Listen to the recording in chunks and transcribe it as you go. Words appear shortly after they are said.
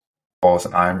Balls,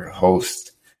 and I'm your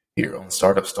host. Here on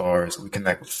Startup Stars, we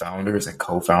connect with founders and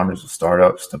co-founders of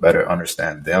startups to better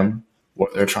understand them,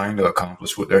 what they're trying to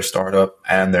accomplish with their startup,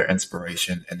 and their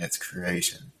inspiration in its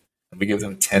creation. And we give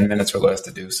them 10 minutes or less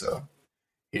to do so.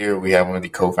 Here we have one of the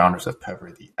co-founders of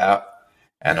Pepper the app,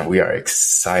 and we are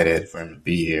excited for him to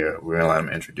be here. We're going to let him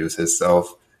introduce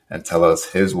himself and tell us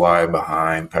his why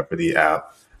behind Pepper the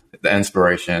app, the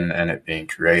inspiration and it being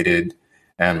created,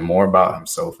 and more about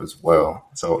himself as well.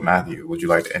 So, Matthew, would you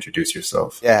like to introduce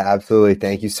yourself? Yeah, absolutely.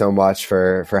 Thank you so much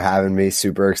for having me.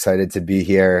 Super excited to be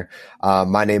here.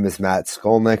 My name is Matt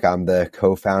Scholnick. I'm the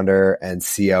co-founder and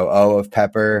COO of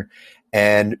Pepper.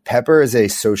 And Pepper is a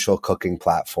social cooking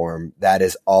platform that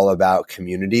is all about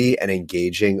community and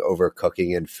engaging over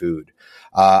cooking and food.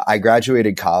 I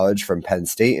graduated college from Penn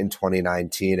State in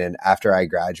 2019. And after I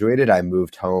graduated, I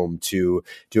moved home to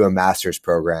do a master's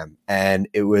program. And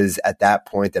it was at that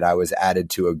point that I was added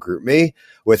to a GroupMe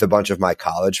with a bunch of my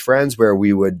college friends where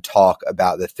we would talk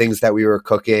about the things that we were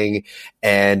cooking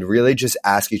and really just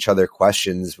ask each other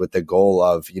questions with the goal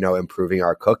of, improving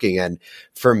our cooking. And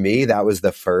for me, that was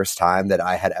the first time that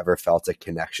I had ever felt a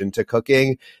connection to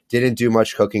cooking. Didn't do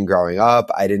much cooking growing up.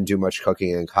 I didn't do much cooking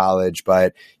in college,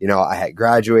 but, I had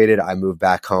graduated, I moved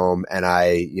back home, and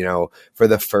for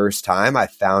the first time, I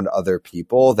found other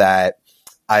people that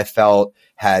I felt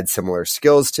had similar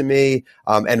skills to me,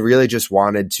 and really just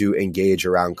wanted to engage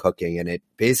around cooking. And it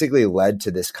basically led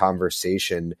to this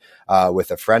conversation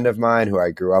with a friend of mine who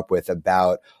I grew up with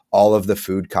about all of the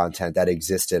food content that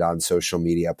existed on social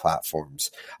media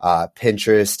platforms,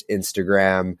 Pinterest,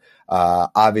 Instagram.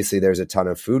 Obviously, there's a ton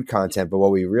of food content, but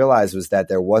what we realized was that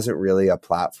there wasn't really a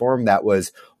platform that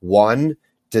was, one,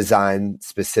 designed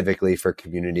specifically for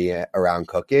community around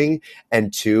cooking,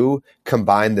 and two,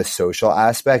 combine the social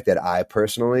aspect that I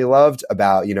personally loved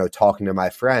about, talking to my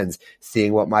friends,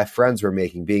 seeing what my friends were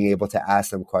making, being able to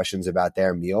ask them questions about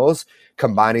their meals,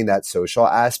 combining that social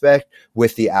aspect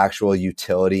with the actual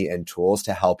utility and tools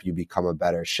to help you become a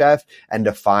better chef and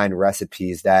to find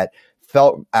recipes that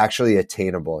felt actually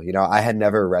attainable. I had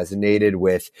never resonated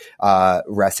with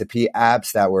recipe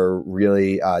apps that were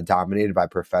really dominated by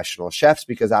professional chefs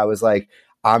because I was like,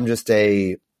 I'm just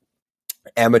a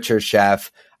amateur chef.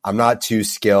 I'm not too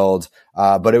skilled.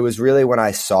 But it was really when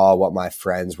I saw what my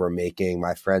friends were making,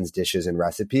 my friends' dishes and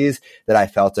recipes, that I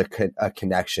felt a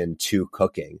connection to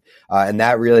cooking. And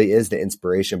that really is the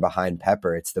inspiration behind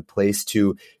Pepper. It's the place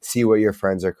to see what your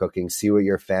friends are cooking, see what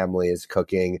your family is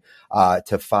cooking,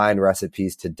 to find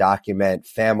recipes, to document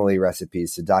family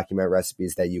recipes, to document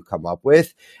recipes that you come up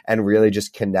with, and really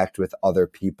just connect with other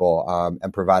people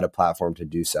and provide a platform to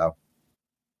do so.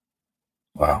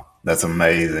 Wow, that's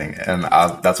amazing. And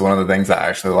that's one of the things I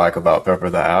actually like about Pepper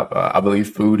the app. I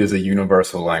believe food is a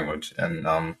universal language,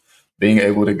 and being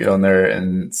able to get on there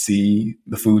and see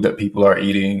the food that people are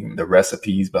eating, the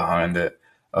recipes behind it,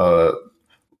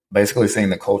 basically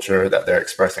seeing the culture that they're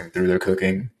expressing through their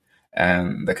cooking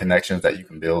and the connections that you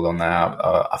can build on the app.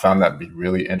 I found that to be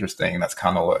really interesting. That's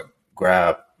kind of what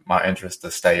grabbed my interest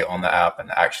to stay on the app and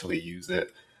actually use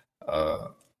it.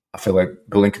 I feel like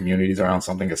building communities around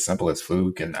something as simple as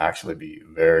food can actually be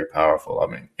very powerful. I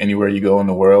mean, anywhere you go in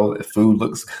the world, if food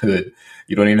looks good,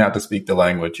 you don't even have to speak the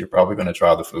language. You're probably going to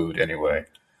try the food anyway.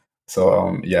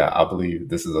 So, I believe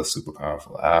this is a super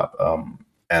powerful app.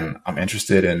 And I'm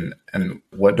interested in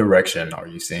what direction are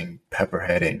you seeing Pepper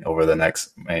heading over the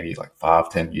next maybe like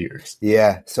 5-10 years?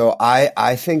 Yeah. So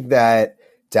I think that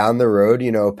down the road,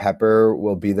 Pepper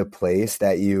will be the place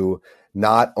that you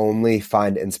not only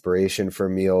find inspiration for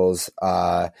meals,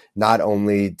 not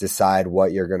only decide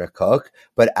what you're going to cook,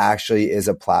 but actually is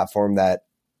a platform that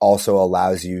also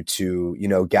allows you to,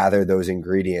 gather those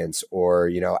ingredients or,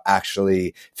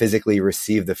 actually physically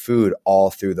receive the food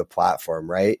all through the platform,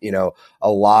 right?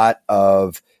 A lot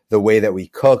of the way that we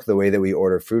cook, the way that we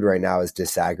order food right now is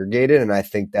disaggregated. And I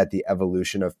think that the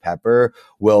evolution of Pepper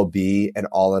will be an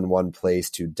all-in-one place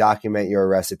to document your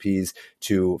recipes,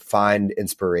 to find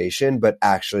inspiration, but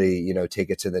actually, take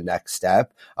it to the next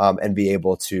step and be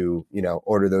able to,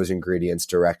 order those ingredients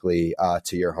directly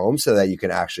to your home so that you can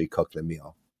actually cook the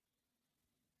meal.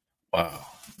 Wow,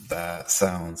 that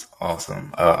sounds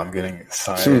awesome. I'm getting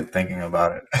excited thinking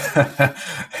about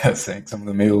it. Seeing some of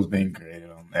the meals being created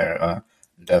on there.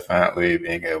 Definitely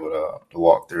being able to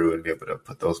walk through and be able to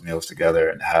put those meals together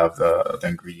and have the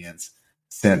ingredients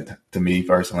sent to me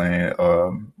personally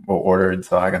or ordered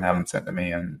so I can have them sent to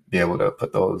me and be able to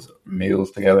put those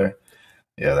meals together.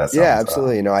 Yeah, that sounds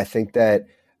absolutely. I think that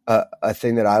a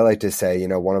thing that I like to say,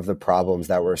 one of the problems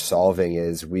that we're solving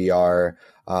is we are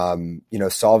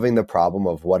solving the problem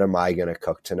of what am I going to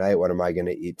cook tonight? What am I going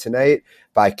to eat tonight?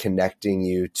 By connecting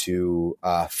you to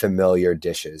familiar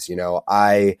dishes.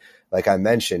 Like I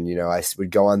mentioned, I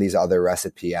would go on these other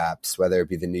recipe apps, whether it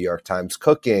be the New York Times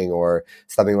Cooking or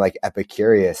something like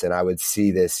Epicurious, and I would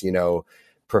see this,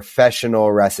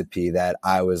 professional recipe that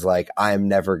I was like, I'm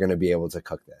never going to be able to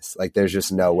cook this. Like, there's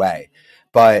just no way.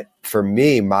 But for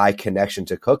me, my connection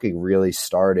to cooking really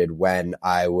started when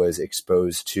I was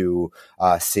exposed to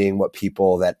seeing what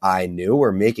people that I knew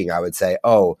were making. I would say,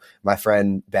 oh, my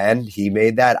friend Ben, he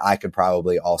made that. I could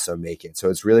probably also make it. So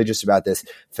it's really just about this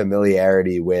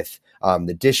familiarity with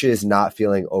the dishes, not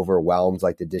feeling overwhelmed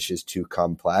like the dish is too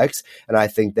complex. And I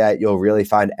think that you'll really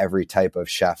find every type of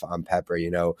chef on Pepper.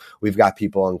 We've got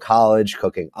people in college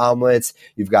cooking omelets.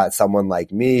 You've got someone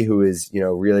like me who is,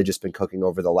 really just been cooking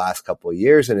over the last couple of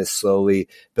years and is slowly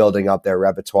building up their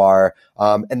repertoire.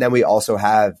 And then we also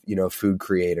have, food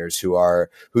creators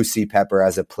who see Pepper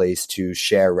as a place to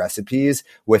share recipes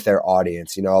with their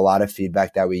audience. A lot of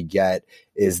feedback that we get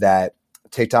is that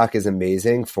TikTok is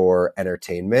amazing for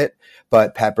entertainment,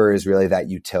 but Pepper is really that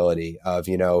utility of,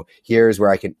 here's where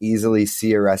I can easily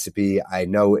see a recipe. I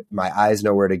know my eyes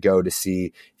know where to go to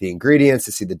see the ingredients,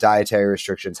 to see the dietary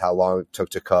restrictions, how long it took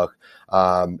to cook.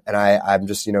 And I'm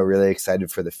just, really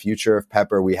excited for the future of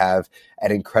Pepper. We have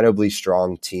an incredibly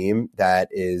strong team that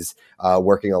is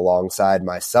working alongside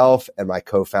myself and my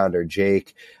co-founder,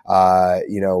 Jake.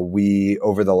 We,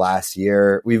 over the last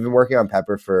year, we've been working on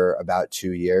Pepper for about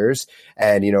 2 years.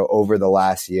 And, over the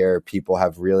last year, people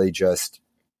have really just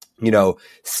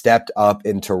stepped up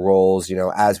into roles.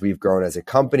 As we've grown as a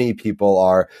company, people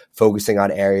are focusing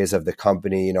on areas of the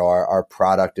company. Our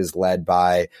product is led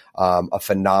by a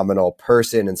phenomenal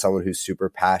person and someone who's super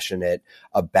passionate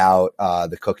about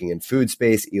the cooking and food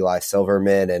space, Eli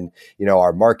Silverman. And,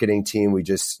 our marketing team, we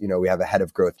have a head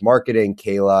of growth marketing,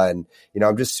 Kayla. And,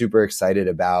 I'm just super excited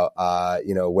about,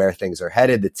 where things are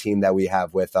headed, the team that we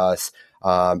have with us,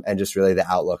 and just really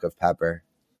the outlook of Pepper.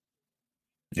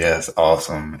 Yes,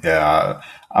 awesome. Yeah,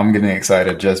 I'm getting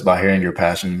excited just by hearing your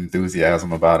passion and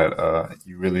enthusiasm about it.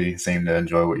 You really seem to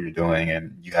enjoy what you're doing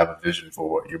and you have a vision for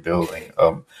what you're building.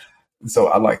 So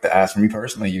I'd like to ask, for me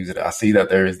personally, use it. I see that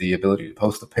there is the ability to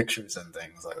post the pictures and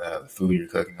things like that, the food you're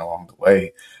cooking along the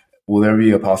way. Will there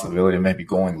be a possibility of maybe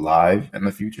going live in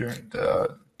the future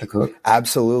to cook?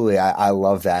 Absolutely. I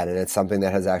love that. And it's something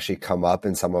that has actually come up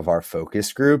in some of our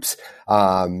focus groups.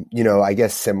 I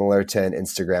guess similar to an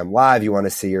Instagram live, you want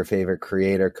to see your favorite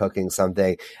creator cooking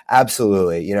something.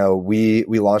 Absolutely.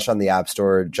 We launched on the App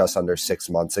Store just under 6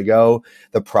 months ago.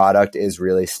 The product is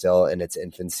really still in its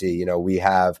infancy. We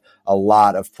have a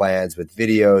lot of plans with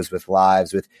videos, with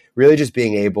lives, with really just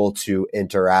being able to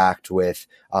interact with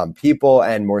people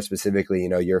and more specifically,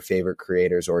 your favorite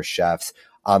creators or chefs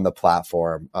on the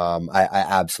platform. I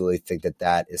absolutely think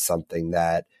that is something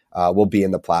that will be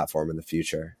in the platform in the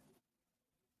future.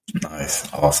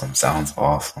 Nice. Awesome. Sounds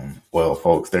awesome. Well,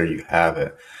 folks, there you have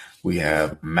it. We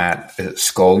have Matt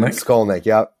Scholnick. Scholnick,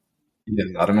 yep.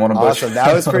 Yeah, I didn't want to butcher. Awesome.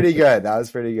 That was pretty good. That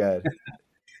was pretty good.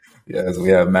 Yes, we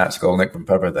have Matt Scholnick from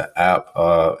Pepper the App.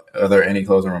 Are there any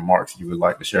closing remarks you would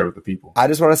like to share with the people? I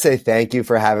just want to say thank you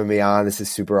for having me on. This is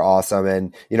super awesome.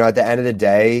 And, at the end of the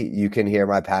day, you can hear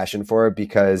my passion for it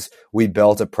because we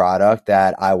built a product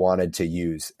that I wanted to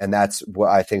use. And that's what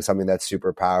I think something that's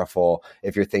super powerful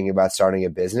if you're thinking about starting a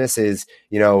business is,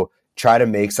 try to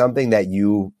make something that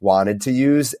you wanted to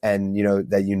use and,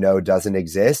 that doesn't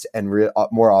exist. And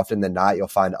more often than not, you'll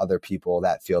find other people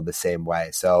that feel the same way.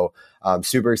 So I'm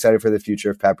super excited for the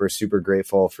future of Pepper. Super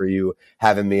grateful for you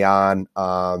having me on.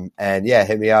 And yeah,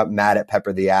 hit me up, Matt at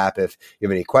Pepper the App, if you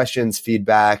have any questions,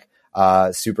 feedback.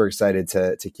 Super excited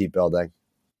to keep building.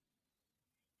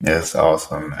 Yes,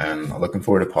 awesome. And looking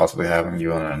forward to possibly having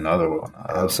you on another one.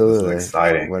 Absolutely. This is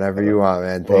exciting. Whenever you want,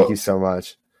 man. Thank you so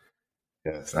much.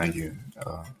 Yes, thank you.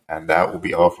 And that will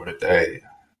be all for today.